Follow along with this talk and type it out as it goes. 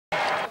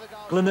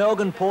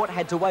Glenelg and Port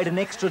had to wait an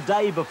extra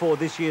day before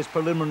this year's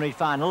preliminary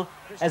final,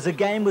 as the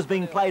game was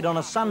being played on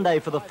a Sunday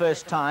for the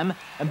first time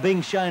and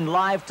being shown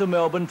live to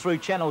Melbourne through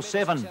Channel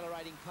 7.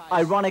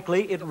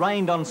 Ironically, it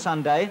rained on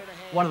Sunday,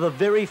 one of the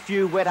very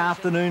few wet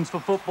afternoons for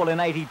football in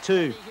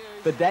 '82,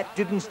 but that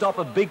didn't stop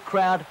a big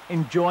crowd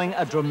enjoying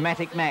a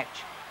dramatic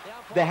match.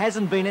 There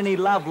hasn't been any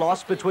love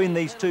lost between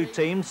these two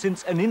teams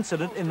since an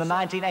incident in the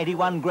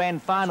 1981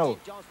 Grand Final.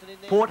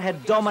 Port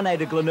had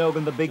dominated Glenelg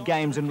in the big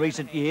games in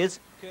recent years.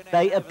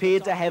 They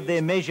appeared to have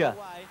their measure,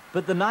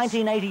 but the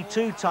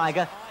 1982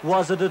 Tiger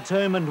was a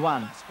determined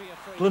one.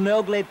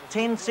 Glenelg led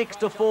 10-6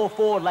 to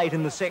 4-4 late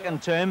in the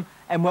second term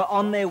and were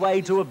on their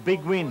way to a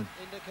big win.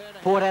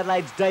 Port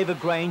Adelaide's David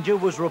Granger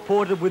was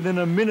reported within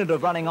a minute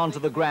of running onto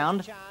the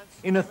ground.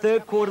 In a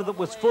third quarter that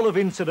was full of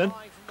incident,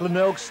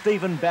 Glenelg's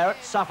Stephen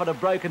Barrett suffered a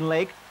broken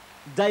leg.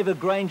 David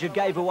Granger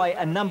gave away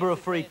a number of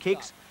free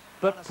kicks,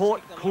 but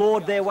Port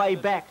clawed their way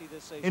back.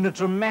 In a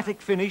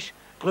dramatic finish,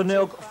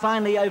 Glenelg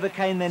finally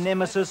overcame their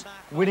nemesis,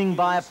 winning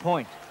by a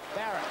point.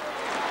 Barrett.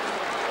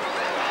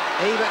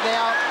 Even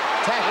now,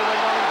 tackled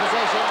and not in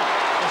possession,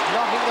 just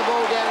knocking the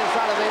ball down in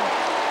front of him.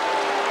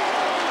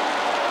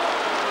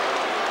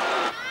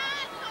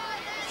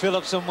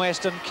 Phillips and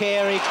Weston,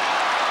 Carey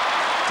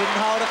didn't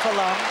hold it for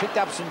long. Picked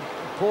up some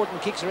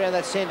important kicks around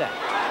that centre.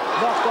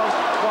 Knocked off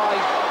by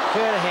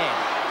Kernahan.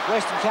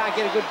 Weston can't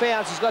get a good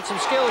bounce. He's got some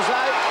skills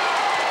though,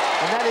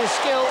 and that is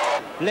skill.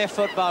 Left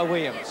foot by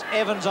Williams.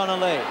 Evans on a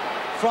lead.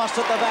 Frost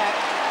at the back.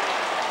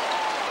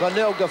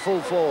 Glenelg go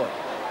full forward.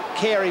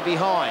 Carey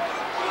behind.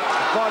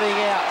 Bodying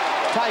out.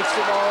 Takes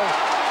the ball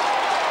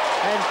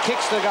and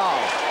kicks the goal.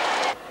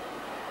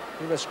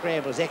 In the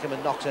scramble as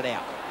Eckerman knocks it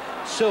out.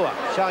 Sewer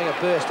showing a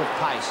burst of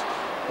pace.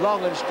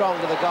 Long and strong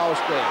to the goal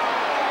square.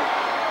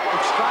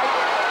 It's straight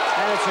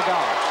and it's a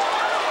goal.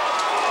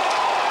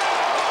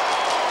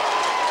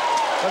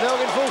 Glenelg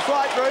in full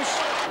flight, Bruce.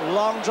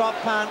 Long drop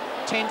punt,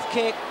 10th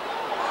kick.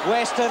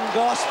 Weston,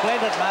 Goss,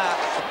 splendid mark.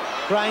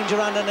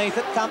 Granger underneath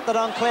it, thumped it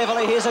on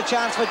cleverly. Here's a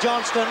chance for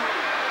Johnston.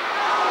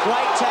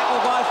 Great tackle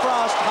by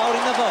Frost,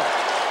 holding the ball.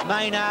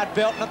 Maynard,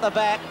 Belton at the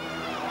back.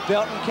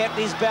 Belton kept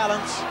his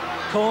balance.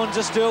 Corns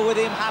are still with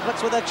him.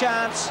 Huppert's with a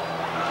chance.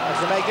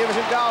 That's a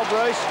magnificent goal,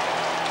 Bruce.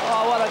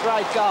 Oh, what a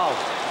great goal.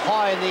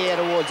 High in the air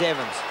towards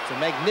Evans. It's a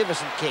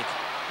magnificent kick.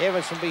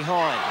 Evans from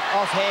behind.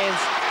 Off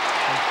hands.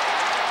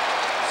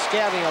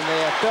 Scouting on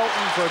there.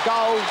 Belton for a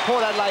goal.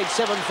 Port Adelaide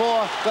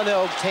 7-4.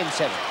 Glenelg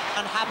 10-7.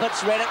 And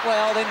Huppert's read it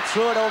well, then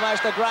threw it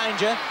almost to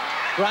Granger.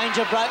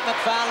 Granger broke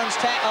McFarlane's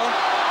tackle,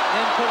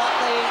 then put up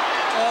the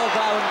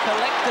elbow and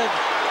collected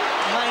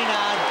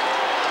Maynard.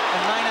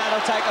 And Maynard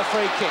will take a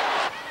free kick.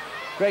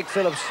 Greg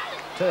Phillips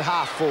to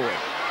half forward.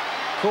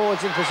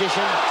 Corns in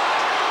position.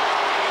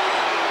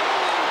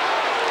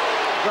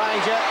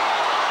 Granger.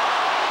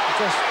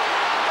 Just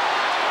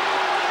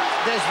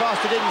Des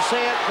Foster didn't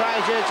see it.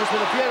 Granger just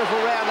with a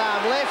beautiful round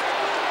arm left.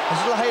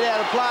 It's laid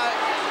out of play.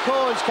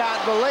 Corns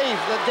can't believe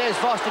that Des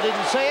Foster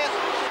didn't see it.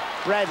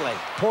 Bradley.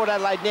 Port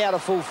Adelaide now to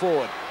full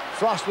forward.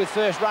 Frost with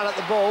first run at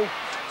the ball.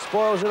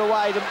 Spoils it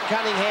away to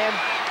Cunningham.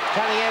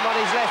 Cunningham on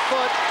his left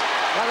foot.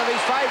 One of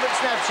his favourite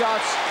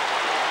snapshots.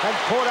 And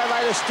Port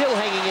Adelaide is still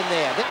hanging in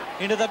there.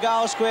 Into the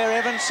goal square,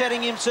 Evans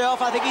setting himself.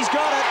 I think he's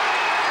got it.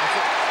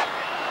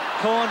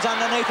 Corns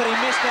underneath it, he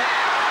missed it.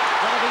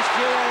 One of his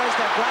few errors,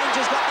 that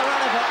Granger's got the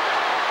run of it.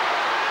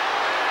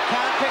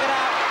 Can't pick it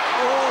up.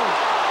 Oh.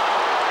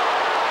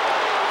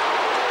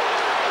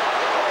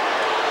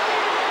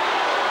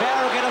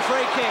 Barrow will get a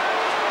free kick.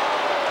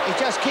 He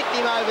just kicked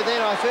him over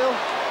then, I feel.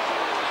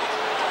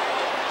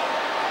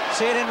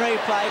 See it in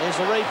replay. There's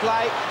the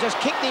replay. Just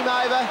kicked him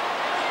over.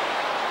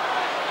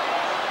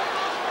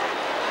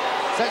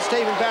 That's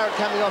Stephen Barrett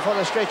coming off on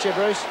a stretcher,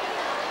 Bruce,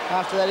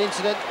 after that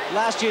incident.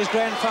 Last year's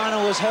grand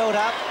final was held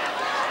up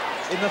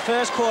in the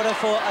first quarter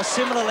for a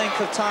similar length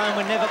of time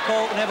when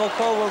Neville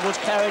Caldwell was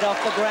carried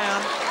off the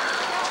ground.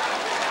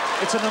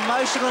 It's an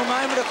emotional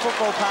moment at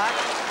Football Park.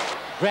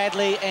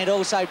 Bradley and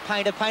also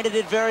Painter. Painter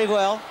did very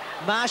well.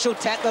 Marshall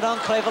tacked it on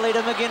cleverly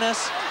to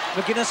McGuinness.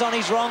 McGuinness on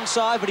his wrong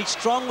side, but he's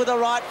strong with the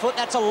right foot.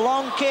 That's a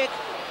long kick.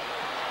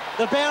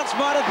 The bounce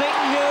might have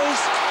beaten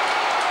Hughes.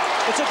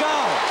 It's a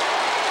goal.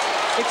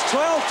 It's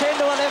 12-10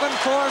 to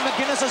 11-4, and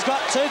McGuinness has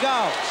got 2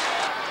 goals.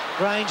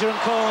 Granger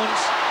and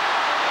Corns.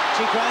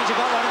 Granger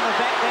got one in the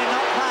back there,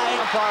 not paid.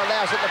 Umpire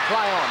allows it to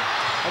play on.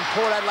 And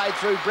Port Adelaide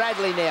through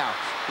Bradley now.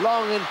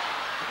 Long and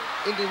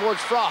in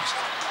towards Frost.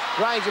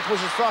 Granger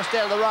pushes Frost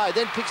down the road,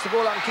 then picks the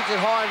ball up and kicks it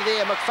high into the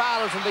air.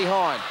 McFarlane from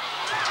behind.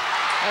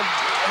 And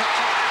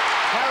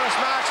Harris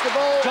marks the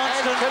ball.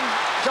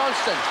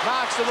 Johnston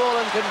marks the ball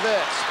and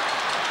converts.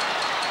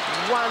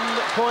 1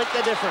 point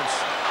the difference.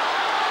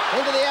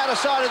 Into the outer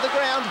side of the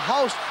ground.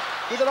 Holst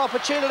with an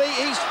opportunity.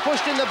 He's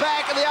pushed in the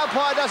back and the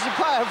umpire doesn't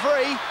play a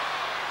free.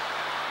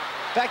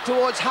 Back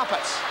towards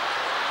Hupperts.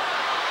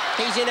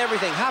 He's in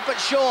everything. Huppert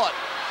short.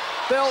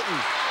 Belton.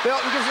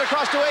 Belton gives it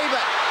across to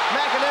Ebert.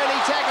 McInerney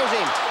tackles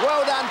him.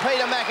 Well done,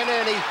 Peter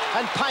McInerney.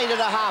 And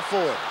painted a half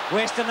forward.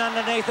 Weston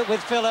underneath it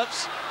with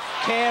Phillips.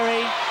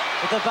 Carey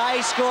with the Bay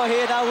score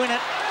here. They'll win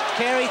it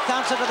Carey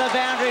thumps it to the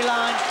boundary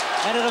line,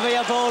 and it'll be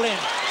a ball in.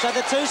 So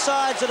the two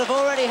sides that have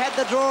already had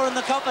the draw in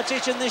the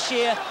competition this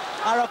year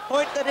are a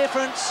point the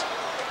difference.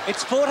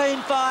 It's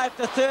 14-5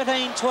 to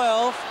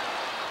 13-12.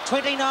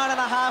 29 and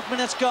a half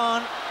minutes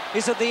gone.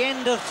 Is at the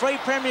end of 3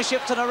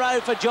 premierships in a row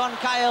for John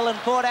Cahill and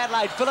Port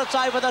Adelaide. Phillips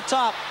over the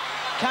top.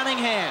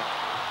 Cunningham.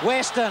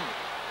 Weston.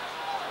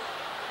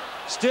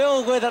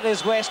 Still with it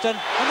is Weston.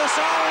 And the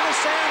siren is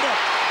sounded.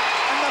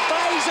 And the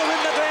Bays are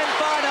in the grand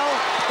final.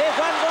 They've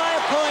won by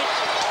a point.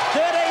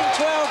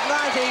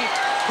 13-12-90.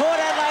 Port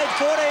Adelaide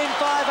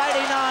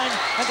 14-5-89.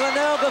 And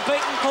Glenelg have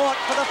beaten Port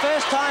for the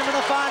first time in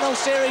a final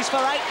series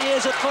for 8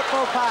 years at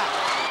Football Park.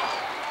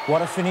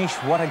 What a finish,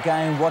 what a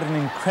game, what an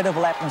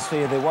incredible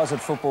atmosphere there was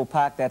at Football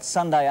Park that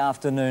Sunday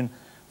afternoon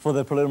for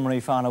the preliminary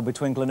final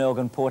between Glenelg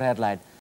and Port Adelaide.